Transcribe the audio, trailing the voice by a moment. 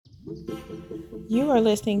You are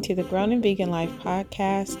listening to the Grown and Vegan Life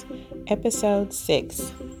podcast, episode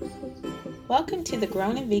 6. Welcome to the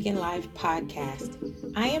Grown and Vegan Life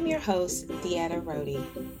podcast. I am your host, Deetta Rody.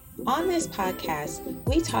 On this podcast,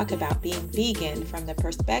 we talk about being vegan from the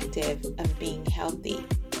perspective of being healthy.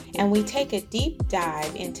 And we take a deep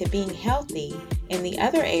dive into being healthy in the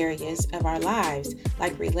other areas of our lives,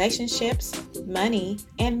 like relationships, money,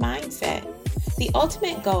 and mindset. The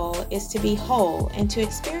ultimate goal is to be whole and to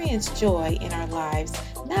experience joy in our lives,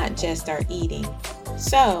 not just our eating.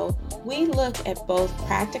 So, we look at both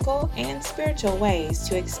practical and spiritual ways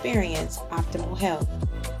to experience optimal health.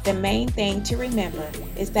 The main thing to remember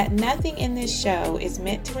is that nothing in this show is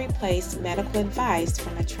meant to replace medical advice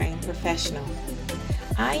from a trained professional.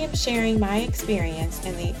 I am sharing my experience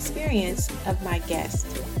and the experience of my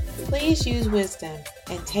guests. Please use wisdom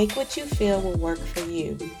and take what you feel will work for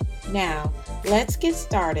you. Now, let's get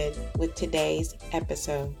started with today's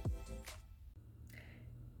episode.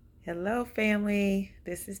 Hello, family.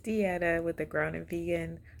 This is Deetta with the Grown and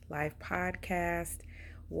Vegan Life podcast.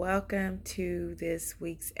 Welcome to this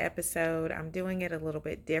week's episode. I'm doing it a little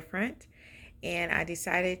bit different, and I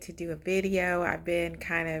decided to do a video. I've been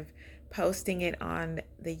kind of posting it on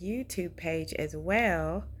the YouTube page as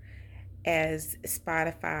well as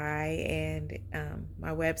Spotify and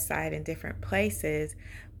my website and different places.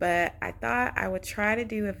 But I thought I would try to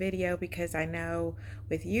do a video because I know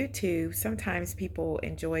with YouTube, sometimes people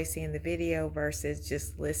enjoy seeing the video versus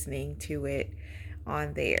just listening to it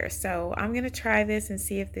on there. So I'm going to try this and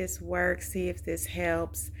see if this works, see if this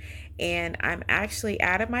helps. And I'm actually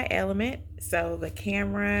out of my element. So the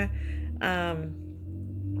camera,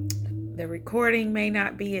 the recording may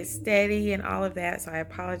not be as steady and all of that, so I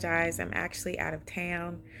apologize. I'm actually out of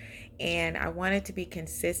town, and I wanted to be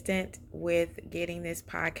consistent with getting this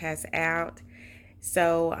podcast out.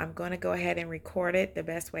 So I'm going to go ahead and record it the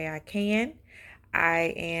best way I can.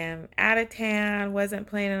 I am out of town, wasn't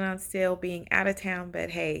planning on still being out of town,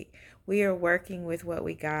 but hey, we are working with what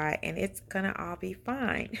we got and it's gonna all be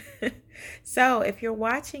fine. So if you're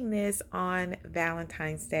watching this on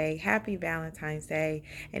Valentine's Day, happy Valentine's Day.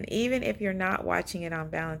 And even if you're not watching it on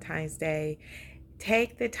Valentine's Day,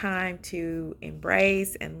 take the time to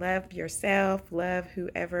embrace and love yourself, love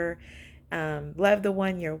whoever, love the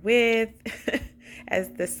one you're with, as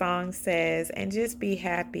the song says, and just be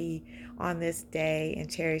happy on this day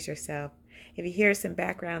and cherish yourself. If you hear some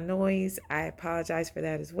background noise, I apologize for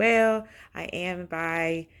that as well. I am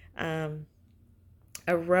by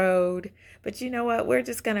a road, but you know what? We're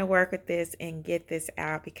just going to work with this and get this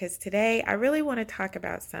out because today I really want to talk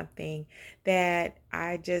about something that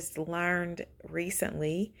I just learned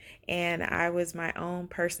recently, and I was my own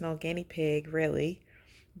personal guinea pig, really.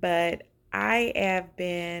 But I have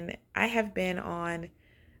been on,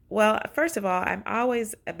 well, first of all, I'm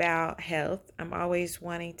always about health. I'm always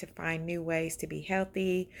wanting to find new ways to be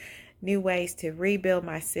healthy, new ways to rebuild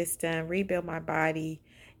my system, rebuild my body.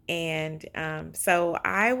 And so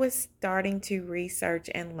I was starting to research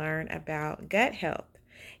and learn about gut health.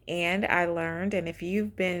 And I learned, and if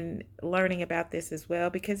you've been learning about this as well,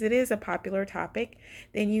 because it is a popular topic,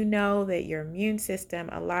 then you know that your immune system,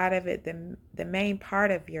 a lot of it, the main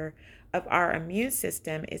part of our immune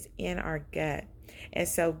system is in our gut. And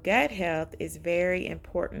so gut health is very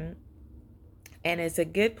important, and it's a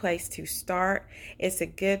good place to start. It's a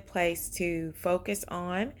good place to focus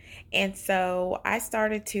on. And so I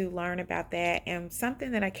started to learn about that. And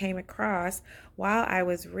something that I came across while I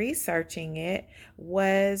was researching it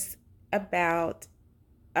was about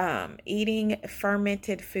eating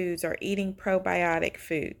fermented foods or eating probiotic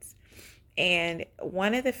foods. And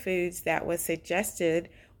one of the foods that was suggested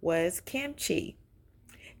was kimchi.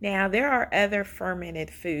 Now, there are other fermented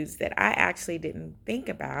foods that I actually didn't think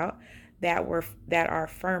about that are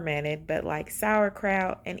fermented, but like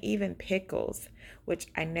sauerkraut and even pickles, which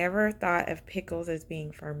I never thought of pickles as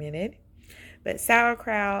being fermented. But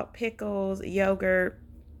sauerkraut, pickles, yogurt,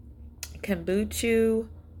 kombucha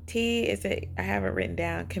tea, I have it written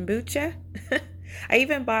down, kombucha. I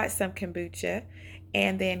even bought some kombucha,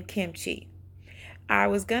 and then kimchi. I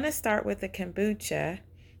was going to start with the kombucha,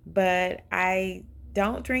 but I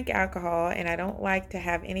don't drink alcohol and I don't like to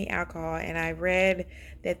have any alcohol, and I read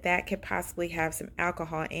that could possibly have some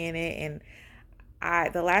alcohol in it, and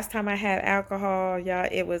the last time I had alcohol, y'all,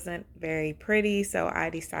 it wasn't very pretty, so I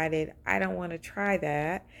decided I don't want to try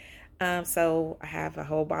that. So I have a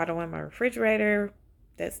whole bottle in my refrigerator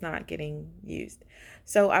that's not getting used.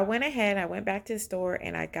 So I went back to the store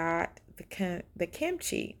and I got the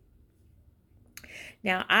kimchi.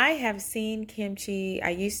 Now, I have seen kimchi. I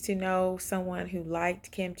used to know someone who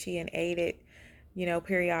liked kimchi and ate it,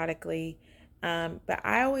 periodically. But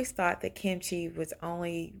I always thought that kimchi was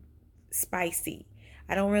only spicy.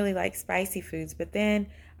 I don't really like spicy foods, but then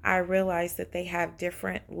I realized that they have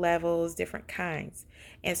different levels, different kinds.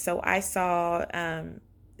 And so I saw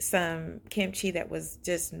some kimchi that was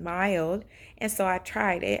just mild. And so I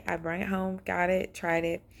tried it. I brought it home, got it, tried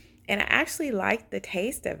it. And I actually liked the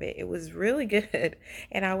taste of it. It was really good.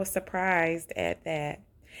 And I was surprised at that.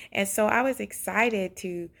 And so I was excited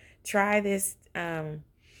to try this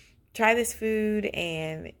try this food,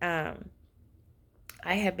 and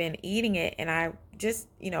I have been eating it, and I just,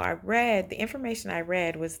 I read the information I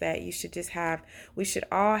read was that we should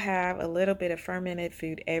all have a little bit of fermented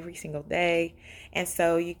food every single day. And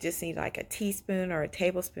so you just need like a teaspoon or a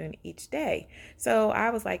tablespoon each day. So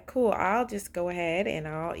I was like, cool, I'll just go ahead and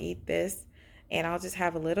I'll eat this, and I'll just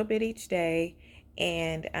have a little bit each day.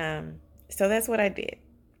 And so that's what I did.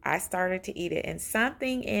 I started to eat it, and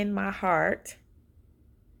something in my heart,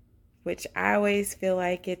 which I always feel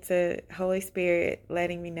like it's a Holy Spirit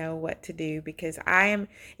letting me know what to do, because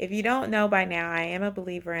if you don't know by now, I am a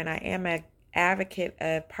believer and I am an advocate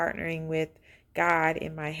of partnering with God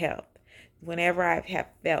in my health. Whenever I have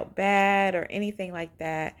felt bad or anything like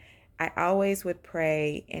that, I always would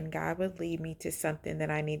pray and God would lead me to something that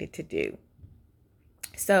I needed to do.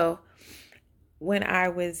 So when I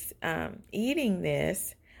was eating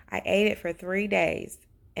this, I ate it for 3 days.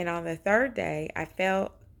 And on the third day, I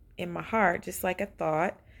felt in my heart, just like a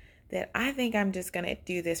thought, that I think I'm just going to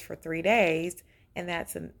do this for 3 days, and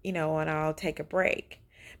and I'll take a break.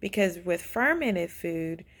 Because with fermented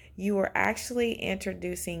food, you are actually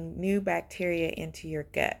introducing new bacteria into your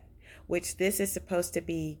gut, which this is supposed to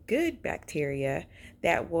be good bacteria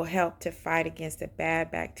that will help to fight against the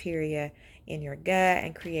bad bacteria in your gut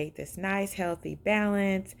and create this nice healthy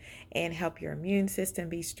balance and help your immune system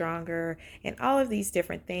be stronger, and all of these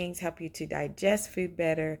different things help you to digest food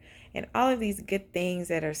better, and all of these good things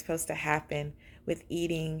that are supposed to happen with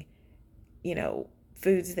eating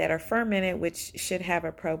foods that are fermented, which should have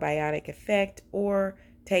a probiotic effect, or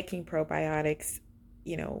taking probiotics.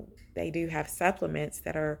 They do have supplements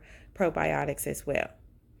that are probiotics as well.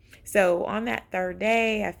 So on that third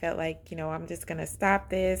day, I felt like, I'm just going to stop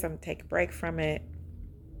this. I'm going to take a break from it.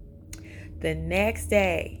 The next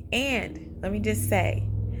day, and let me just say,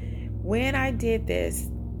 when I did this,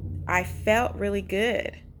 I felt really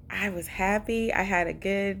good. I was happy. I had a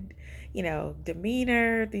good,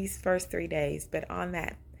 demeanor these first 3 days. But on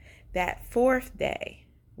that fourth day,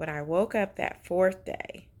 when I woke up that fourth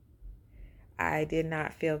day, I did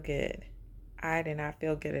not feel good. I did not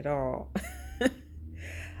feel good at all.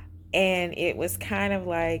 And it was kind of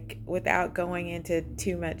like, without going into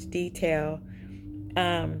too much detail,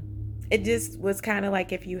 it just was kind of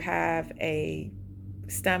like if you have a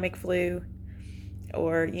stomach flu,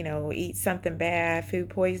 or, eat something bad, food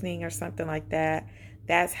poisoning or something like that.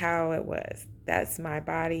 That's how it was. That's my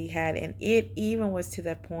body had. And it even was to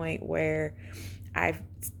the point where I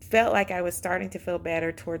felt like I was starting to feel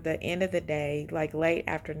better toward the end of the day, like late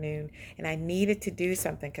afternoon, and I needed to do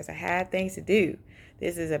something because I had things to do.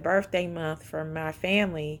 This is a birthday month for my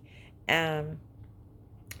family, and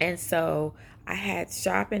so I had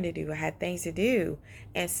shopping to do. I had things to do,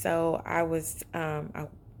 and so I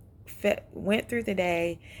went through the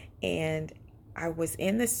day, and I was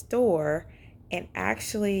in the store. And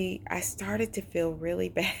actually, I started to feel really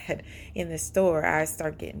bad in the store. I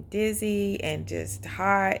started getting dizzy and just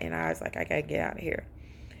hot. And I was like, I got to get out of here.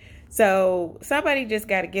 So somebody just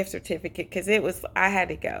got a gift certificate because I had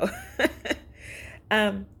to go.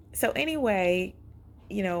 So anyway,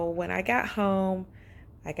 when I got home,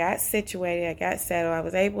 I got situated, I got settled. I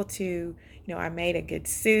was able to, I made a good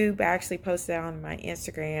soup. I actually posted on my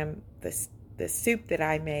Instagram the soup that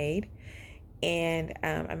I made. And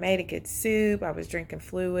I made a good soup. I was drinking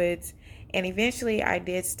fluids. And eventually I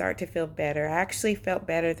did start to feel better. I actually felt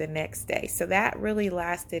better the next day. So that really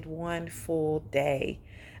lasted one full day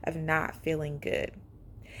of not feeling good.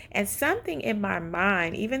 And something in my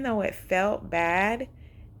mind, even though it felt bad,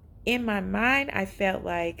 in my mind I felt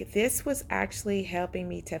like this was actually helping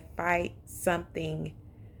me to fight something.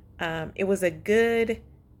 It was a good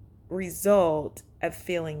result of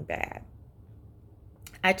feeling bad.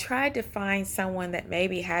 I tried to find someone that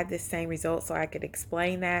maybe had the same result so I could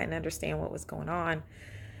explain that and understand what was going on.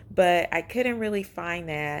 But I couldn't really find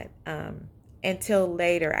that until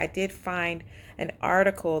later. I did find an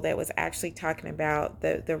article that was actually talking about,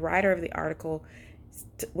 the writer of the article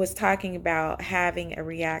was talking about having a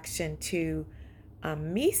reaction to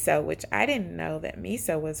miso, which I didn't know that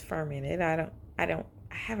miso was fermented. I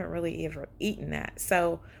haven't really ever eaten that.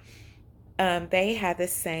 So they had the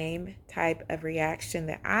same type of reaction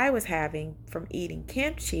that I was having from eating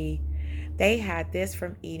kimchi, they had this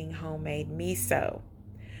from eating homemade miso.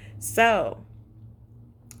 So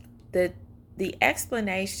the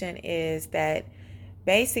explanation is that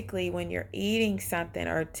basically when you're eating something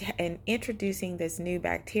and introducing this new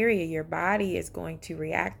bacteria, your body is going to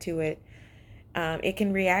react to it. It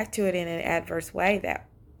can react to it in an adverse way,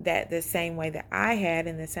 that the same way that I had,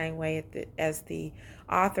 in the same way as the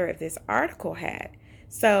author of this article had.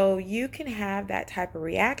 So you can have that type of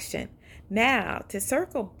reaction. Now, to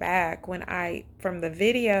circle back, from the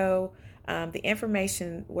video, the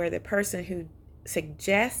information where the person who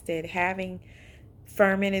suggested having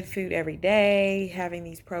fermented food every day, having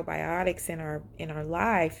these probiotics in our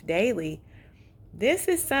life daily, this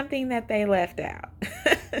is something that they left out.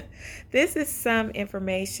 This is some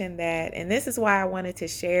information and this is why I wanted to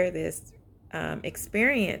share this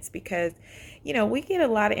experience, because, we get a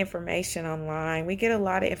lot of information online. We get a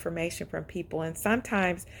lot of information from people. And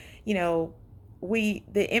sometimes,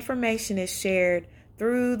 the information is shared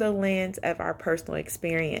through the lens of our personal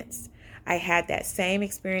experience. I had that same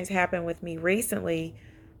experience happen with me recently,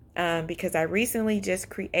 because I recently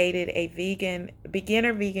just created a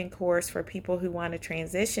beginner vegan course for people who want to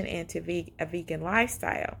transition into a vegan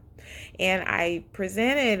lifestyle. And I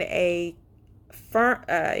presented a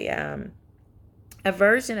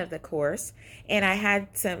version of the course, and I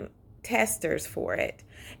had some testers for it.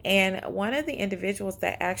 And one of the individuals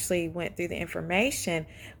that actually went through the information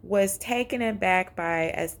was taken aback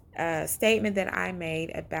by a statement that I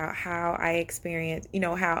made about how I experienced,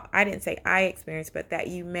 how I didn't say I experienced, but that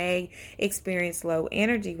you may experience low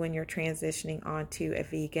energy when you're transitioning onto a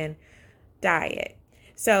vegan diet.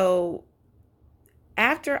 So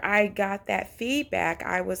after I got that feedback,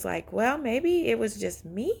 I was like, well, maybe it was just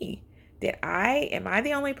me. Am I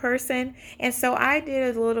the only person? And so I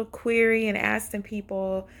did a little query and asked some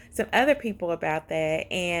other people about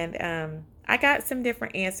that. And I got some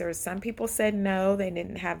different answers. Some people said no, they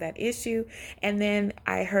didn't have that issue. And then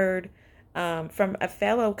I heard from a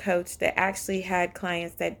fellow coach that actually had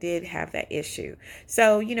clients that did have that issue.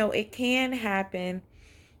 So, it can happen.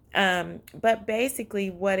 But basically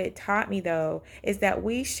what it taught me, though, is that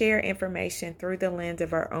we share information through the lens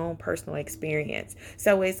of our own personal experience.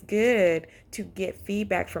 So it's good to get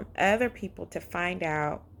feedback from other people to find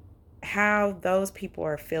out how those people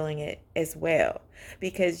are feeling it as well,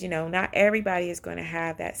 because not everybody is going to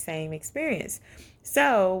have that same experience.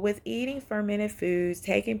 So with eating fermented foods,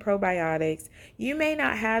 taking probiotics, you may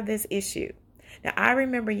not have this issue. Now, I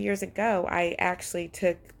remember years ago I actually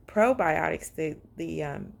took probiotics, the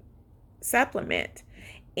supplement,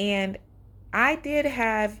 and I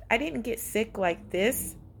didn't get sick like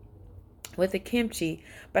this with the kimchi,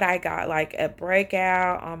 but I got like a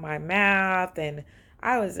breakout on my mouth, and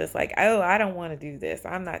I was just like, oh, I don't want to do this.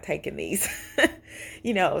 I'm not taking these.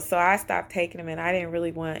 So I stopped taking them, and I didn't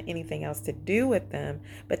really want anything else to do with them.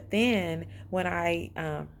 But then when I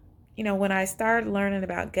started learning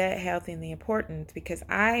about gut health and the importance, because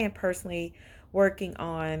I am personally working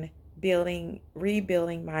on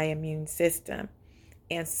rebuilding my immune system.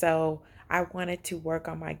 And so I wanted to work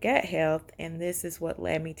on my gut health, and this is what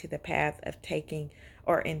led me to the path of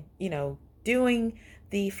doing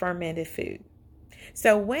the fermented food.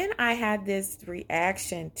 So when I had this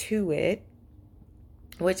reaction to it,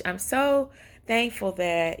 which I'm so thankful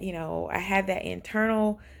that, I had that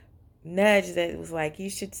internal nudge that was like, you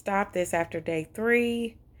should stop this after day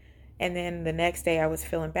 3. And then the next day I was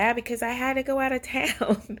feeling bad because I had to go out of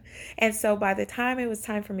town. And so by the time it was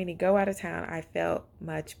time for me to go out of town, I felt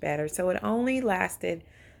much better. So it only lasted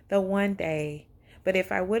the one day. But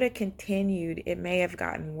if I would have continued, it may have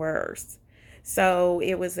gotten worse. So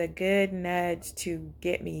it was a good nudge to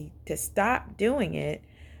get me to stop doing it.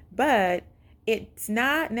 But it's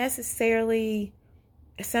not necessarily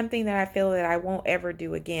something that I feel that I won't ever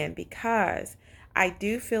do again, because I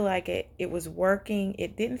do feel like it was working.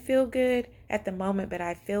 It didn't feel good at the moment, but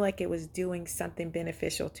I feel like it was doing something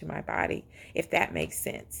beneficial to my body, if that makes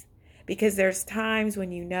sense. Because there's times when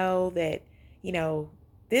that,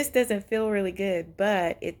 this doesn't feel really good,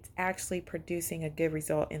 but it's actually producing a good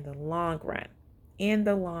result in the long run. In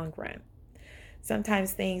the long run.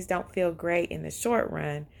 Sometimes things don't feel great in the short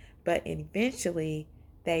run, but eventually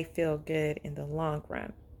they feel good in the long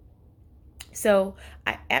run. So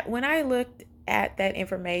when I looked at that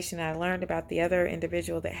information, I learned about the other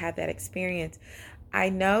individual that had that experience. I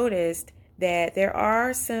noticed that there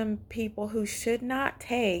are some people who should not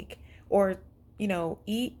take or,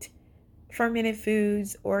 eat fermented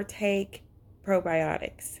foods or take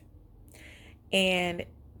probiotics. And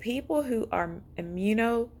people who are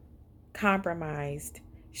immunocompromised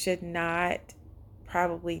should not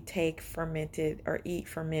probably take fermented or eat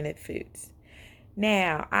fermented foods.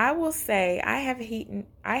 Now, I will say I have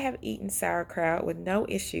eaten sauerkraut with no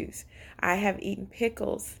issues. I have eaten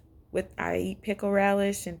pickles I eat pickle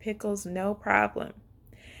relish and pickles, no problem.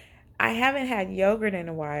 I haven't had yogurt in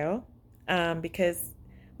a while, because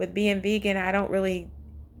with being vegan, I don't really.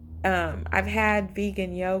 I've had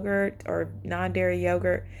vegan yogurt or non-dairy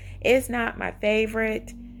yogurt. It's not my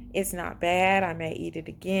favorite. It's not bad. I may eat it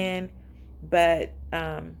again, but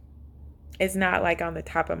it's not like on the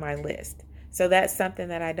top of my list. So that's something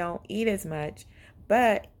that I don't eat as much,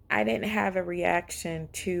 but I didn't have a reaction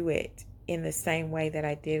to it in the same way that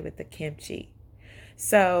I did with the kimchi.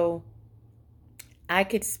 So I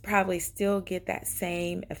could probably still get that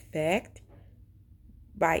same effect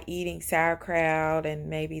by eating sauerkraut and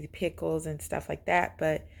maybe the pickles and stuff like that,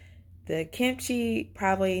 but the kimchi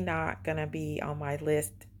probably not gonna be on my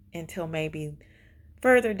list until maybe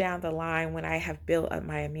further down the line when I have built up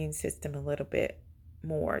my immune system a little bit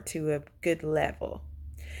more to a good level.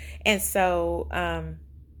 And so,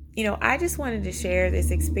 I just wanted to share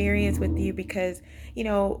this experience with you because,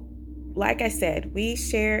 like I said, we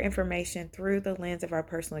share information through the lens of our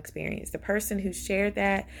personal experience. The person who shared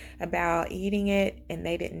that about eating it and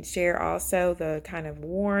they didn't share also the kind of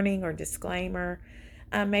warning or disclaimer,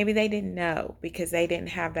 maybe they didn't know because they didn't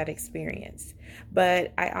have that experience.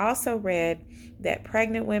 But I also read that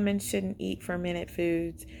pregnant women shouldn't eat fermented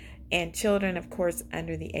foods, and children, of course,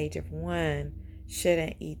 under the age of 1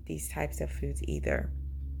 shouldn't eat these types of foods either.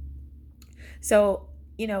 So,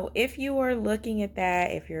 if you are looking at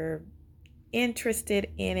that, if you're interested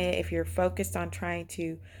in it, if you're focused on trying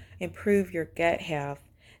to improve your gut health,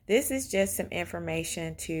 this is just some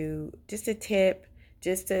information just a tip,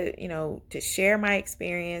 just to share my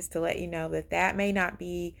experience, to let you know that may not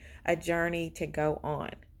be a journey to go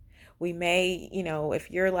on. We may,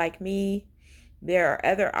 if you're like me, there are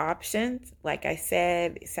other options. Like I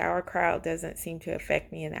said, sauerkraut doesn't seem to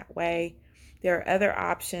affect me in that way. There are other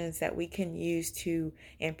options that we can use to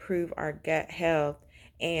improve our gut health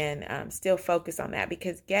and still focus on that,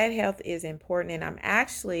 because gut health is important. And I'm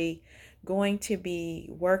actually going to be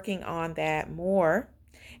working on that more.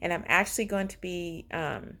 And I'm actually going to be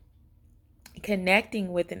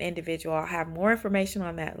connecting with an individual. I'll have more information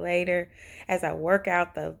on that later as I work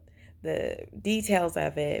out the details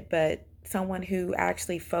of it. But someone who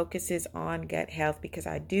actually focuses on gut health, because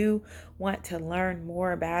I do want to learn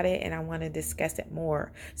more about it and I want to discuss it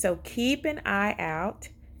more. So keep an eye out.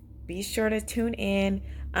 Be sure to tune in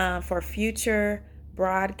for future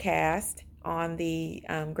broadcasts on the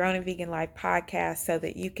Grown and Vegan Life podcast so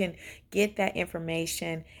that you can get that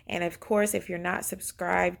information. And of course, if you're not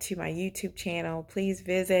subscribed to my YouTube channel, please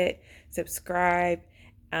visit, subscribe.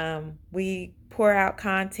 We pour out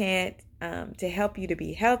content to help you to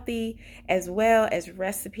be healthy, as well as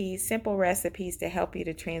recipes, simple recipes to help you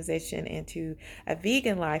to transition into a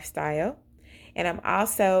vegan lifestyle. And I'm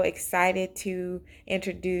also excited to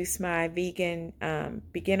introduce my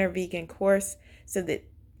beginner vegan course so that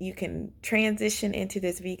you can transition into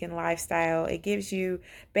this vegan lifestyle. It gives you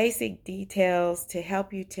basic details to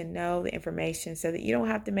help you to know the information so that you don't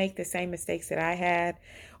have to make the same mistakes that I had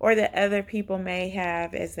or that other people may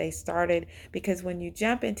have as they started. Because when you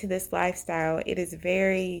jump into this lifestyle,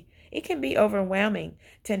 it can be overwhelming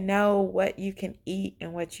to know what you can eat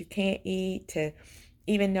and what you can't eat, to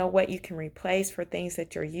even know what you can replace for things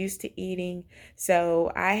that you're used to eating.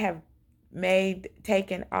 So I have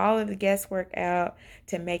taken all of the guesswork out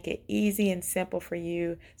to make it easy and simple for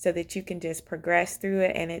you so that you can just progress through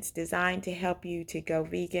it. And it's designed to help you to go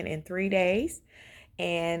vegan in 3 days.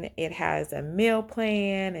 And it has a meal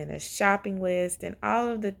plan and a shopping list and all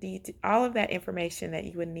of that information that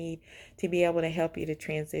you would need to be able to help you to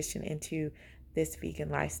transition into this vegan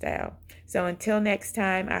lifestyle. So until next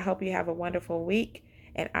time, I hope you have a wonderful week,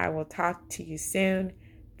 and I will talk to you soon.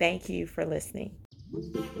 Thank you for listening.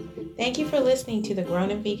 Thank you for listening to the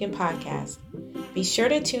Grown and Vegan podcast. Be sure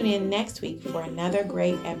to tune in next week for another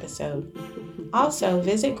great episode. Also,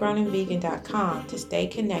 visit grownandvegan.com to stay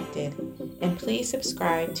connected, and please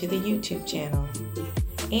subscribe to the YouTube channel.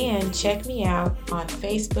 And check me out on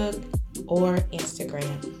Facebook or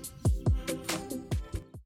Instagram.